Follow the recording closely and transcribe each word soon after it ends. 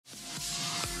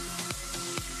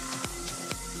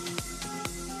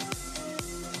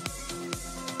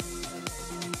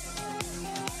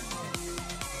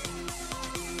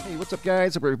What's up,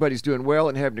 guys? Hope everybody's doing well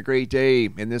and having a great day.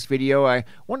 In this video, I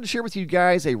wanted to share with you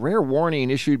guys a rare warning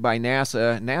issued by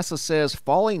NASA. NASA says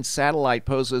falling satellite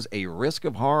poses a risk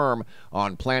of harm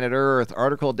on planet Earth.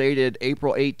 Article dated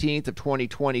April 18th of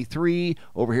 2023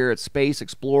 over here at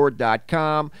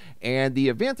spaceexplored.com. And the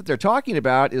event that they're talking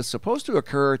about is supposed to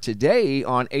occur today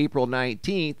on April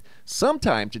 19th.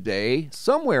 Sometime today,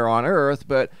 somewhere on Earth,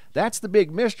 but that's the big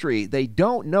mystery. They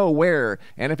don't know where.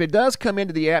 And if it does come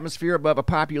into the atmosphere above a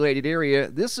populated area,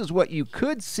 this is what you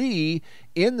could see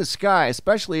in the sky,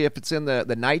 especially if it's in the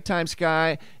nighttime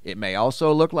sky. It may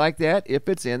also look like that if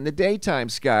it's in the daytime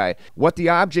sky. What the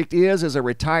object is a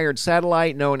retired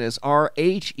satellite known as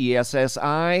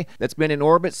RHESSI that's been in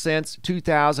orbit since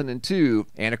 2002.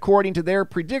 And according to their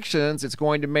predictions, it's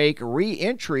going to make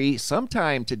re-entry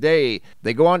sometime today.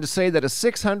 They go on to say that a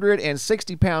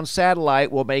 660-pound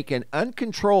satellite will make an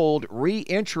uncontrolled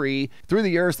re-entry through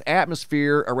the Earth's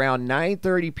atmosphere around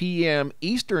 9:30 p.m.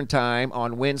 Eastern Time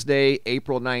on Wednesday,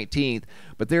 April 19th.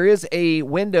 But there is a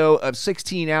window of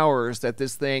 16 hours that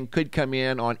this thing could come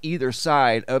in on either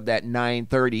side of that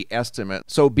 9:30 estimate.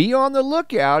 So be on the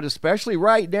lookout, especially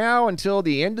right now until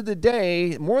the end of the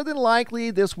day. More than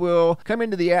likely, this will come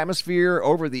into the atmosphere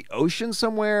over the ocean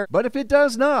somewhere. But if it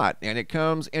does not, and it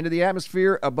comes into the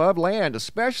atmosphere above land,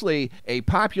 especially a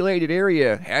populated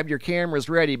area, have your cameras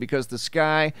ready because the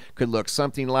sky could look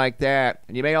something like that.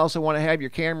 And you may also want to have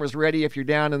your cameras ready if you're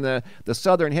down in the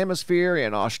southern hemisphere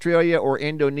in Australia or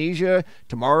Indonesia.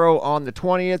 Tomorrow on the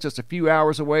 20th, just a few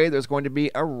hours away, there's going to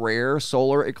be a rare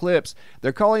solar eclipse.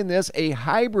 They're calling this a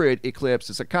hybrid eclipse.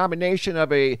 It's a combination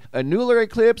of a annular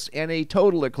eclipse and a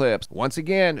total eclipse. Once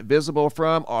again, visible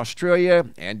from Australia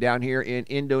and down here in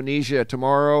Indonesia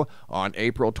tomorrow on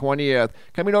April 20th.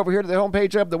 Coming over here to the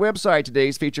homepage of the website,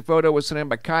 today's feature photo was sent in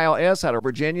by Kyle S. out of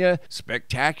Virginia.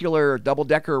 Spectacular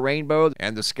double-decker rainbow,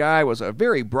 and the sky was a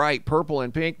very bright purple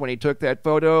and pink when he took that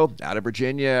photo out of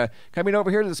Virginia. Coming over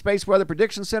here to the Space Weather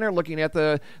Prediction Center, looking at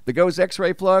the GOES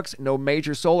X-ray flux. No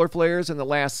major solar flares in the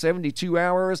last 72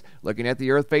 hours. Looking at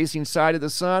the Earth-facing side of the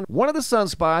sun, one of the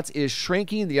sunspots is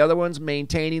shrinking, the other one's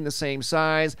maintaining the same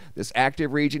size. This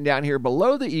active region down here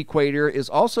below the equator is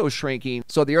also shrinking,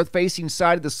 so the Earth-facing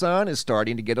side of the sun is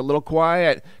starting to get a little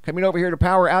quiet. Coming over here to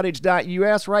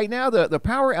poweroutage.us, right now the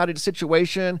power outage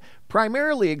situation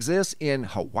primarily exists in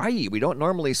Hawaii. We don't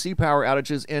normally see power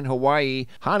outages in Hawaii.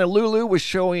 Honolulu was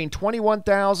showing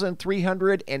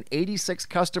 21,386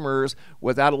 customers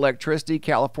without electricity.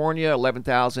 California,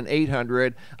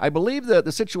 11,800. I believe that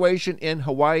the situation in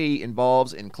Hawaii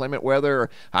involves inclement weather.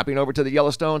 Hopping over to the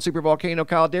Yellowstone supervolcano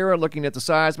caldera, looking at the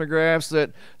seismographs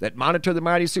that monitor the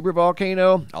mighty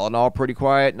supervolcano. All in all, pretty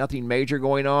quiet. Nothing major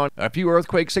going on. A few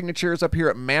earthquake signatures up here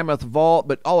at Mammoth Vault,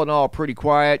 but all in all, pretty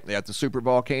quiet at the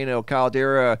supervolcano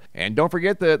caldera. And don't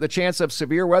forget the chance of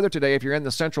severe weather today if you're in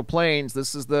the Central Plains.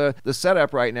 This is the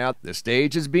setup right now. The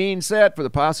stage is being set for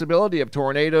the possibility of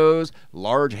tornadoes,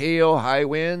 large hail, high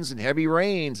winds, and heavy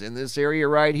rains in this area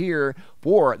right here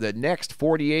for the next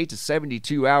 48 to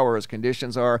 72 hours.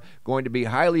 Conditions are going to be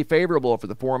highly favorable for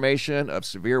the formation of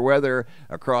severe weather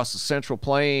across the Central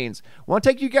Plains. I want to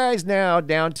take you guys now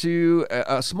down to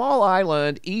a small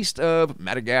island east of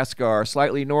Madagascar,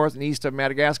 slightly north and east of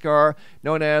Madagascar,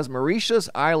 known as Mauritius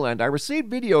Island. I received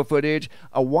video footage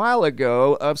a while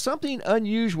ago of something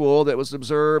unusual that was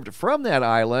observed from that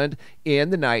island in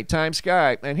the nighttime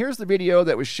sky. And here's the video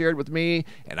that was shared with me,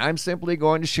 and I'm simply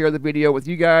going to share the video with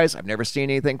you guys. I've never seen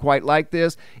anything quite like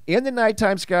this in the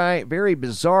nighttime sky. Very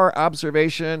bizarre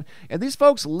observation, and these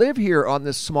folks live here on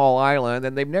this small island,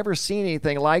 and they've never seen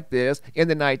anything like this in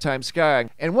the nighttime sky.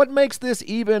 And what makes this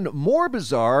even more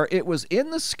bizarre, it was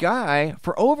in the sky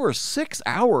for over 6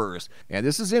 hours, and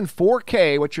this is in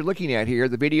 4K, what you're looking at here.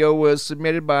 The video was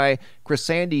submitted by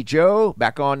Chrisandy Joe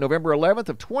back on November 11th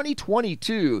of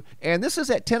 2022, and this is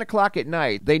at 10 o'clock at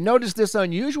night. They noticed this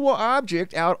unusual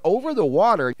object out over the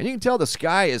water, and you can tell the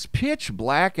sky is pitch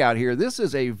black out here. This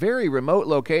is a very remote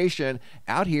location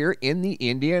out here in the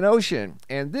Indian Ocean,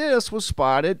 and this was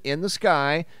spotted in the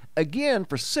sky again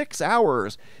for 6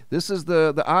 hours. This is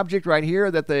the object right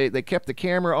here that they kept the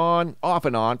camera on, off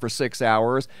and on, for 6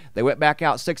 hours. They went back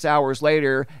out 6 hours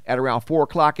later at around 4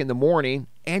 o'clock in the morning,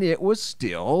 and it was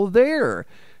still there.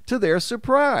 To their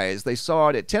surprise, they saw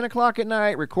it at 10 o'clock at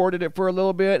night, recorded it for a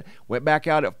little bit, went back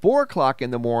out at 4 o'clock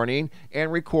in the morning,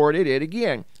 and recorded it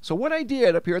again. So what I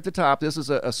did up here at the top, this is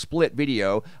a split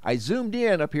video. I zoomed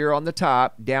in up here on the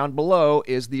top. Down below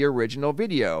is the original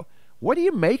video. What do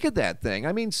you make of that thing?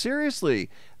 I mean,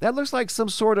 seriously, that looks like some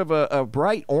sort of a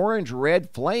bright orange-red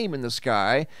flame in the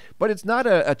sky, but it's not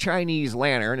a Chinese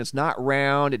lantern. It's not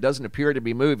round. It doesn't appear to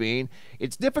be moving.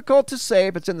 It's difficult to say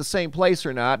if it's in the same place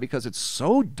or not because it's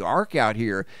so dark out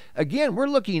here. Again, we're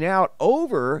looking out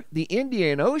over the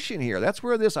Indian Ocean here. That's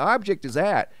where this object is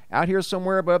at, out here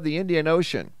somewhere above the Indian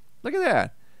Ocean. Look at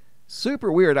that.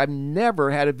 Super weird. I've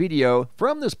never had a video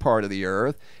from this part of the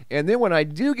earth, and then when I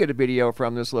do get a video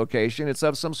from this location, it's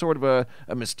of some sort of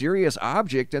a mysterious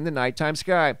object in the nighttime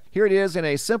sky. Here it is in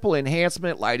a simple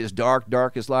enhancement. Light is dark,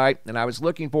 dark is light, and I was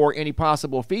looking for any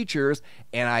possible features,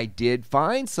 and I did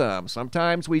find some.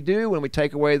 Sometimes we do when we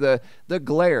take away the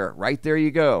glare. Right there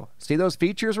you go. See those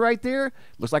features right there?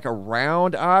 Looks like a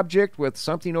round object with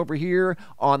something over here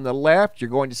on the left. You're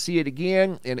going to see it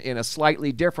again in a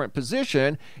slightly different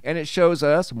position, and it shows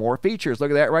us more features.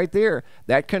 Look at that right there.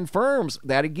 That confirms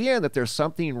that again, that there's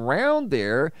something round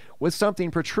there with something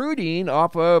protruding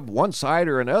off of one side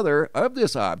or another of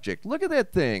this object. Look at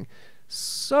that thing.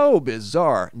 So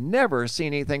bizarre. Never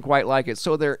seen anything quite like it.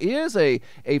 So there is a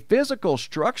physical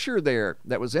structure there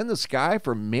that was in the sky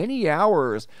for many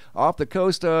hours off the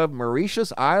coast of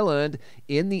Mauritius Island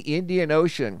in the Indian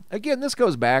Ocean. Again, this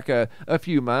goes back a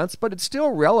few months, but it's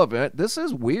still relevant. This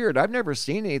is weird. I've never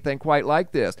seen anything quite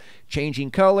like this.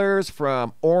 Changing colors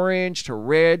from orange to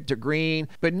red to green.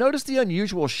 But notice the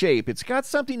unusual shape. It's got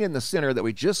something in the center that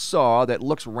we just saw that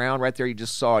looks round right there. You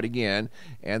just saw it again.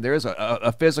 And there's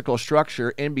a physical structure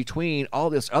in between all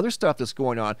this other stuff that's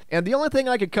going on. And the only thing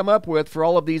I could come up with for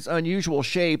all of these unusual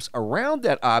shapes around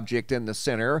that object in the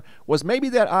center was maybe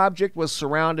that object was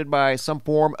surrounded by some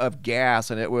form of gas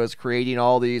and it was creating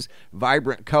all these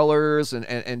vibrant colors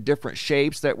and different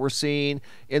shapes that we're seeing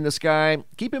in the sky.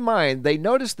 Keep in mind, they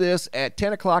noticed this at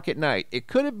 10 o'clock at night. It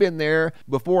could have been there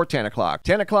before 10 o'clock.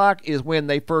 10 o'clock is when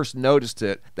they first noticed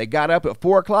it. They got up at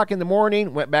 4 o'clock in the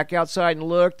morning, went back outside and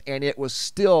looked, and it was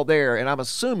still there. And I'm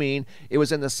assuming it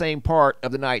was in the same part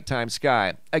of the nighttime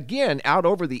sky. Again, out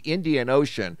over the Indian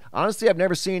Ocean. Honestly, I've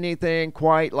never seen anything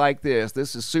quite like this.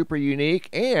 This is super unique,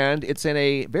 and it's in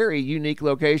a very unique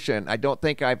location. I don't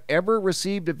think I've ever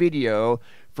received a video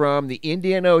from the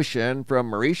Indian Ocean, from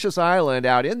Mauritius Island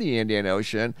out in the Indian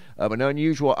Ocean, of an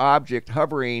unusual object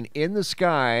hovering in the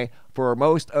sky for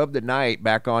most of the night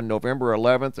back on November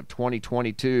 11th of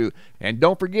 2022. And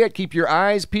don't forget, keep your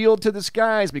eyes peeled to the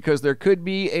skies because there could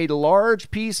be a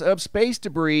large piece of space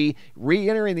debris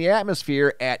re-entering the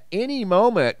atmosphere at any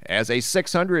moment as a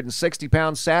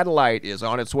 660-pound satellite is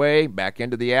on its way back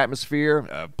into the atmosphere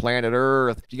of planet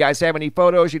Earth. If you guys have any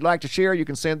photos you'd like to share, you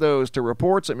can send those to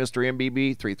reports at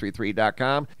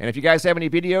MrMBB333.com. And if you guys have any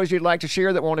videos you'd like to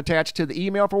share that won't attach to the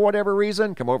email for whatever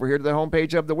reason, come over here to the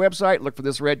homepage of the website, look for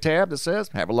this red tab that says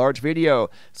have a large video.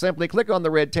 Simply click on the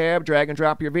red tab, drag and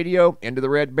drop your video into the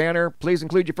red banner. Please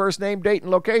include your first name, date, and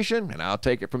location, and I'll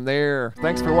take it from there.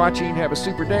 Thanks for watching. Have a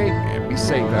super day and be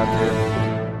safe out there.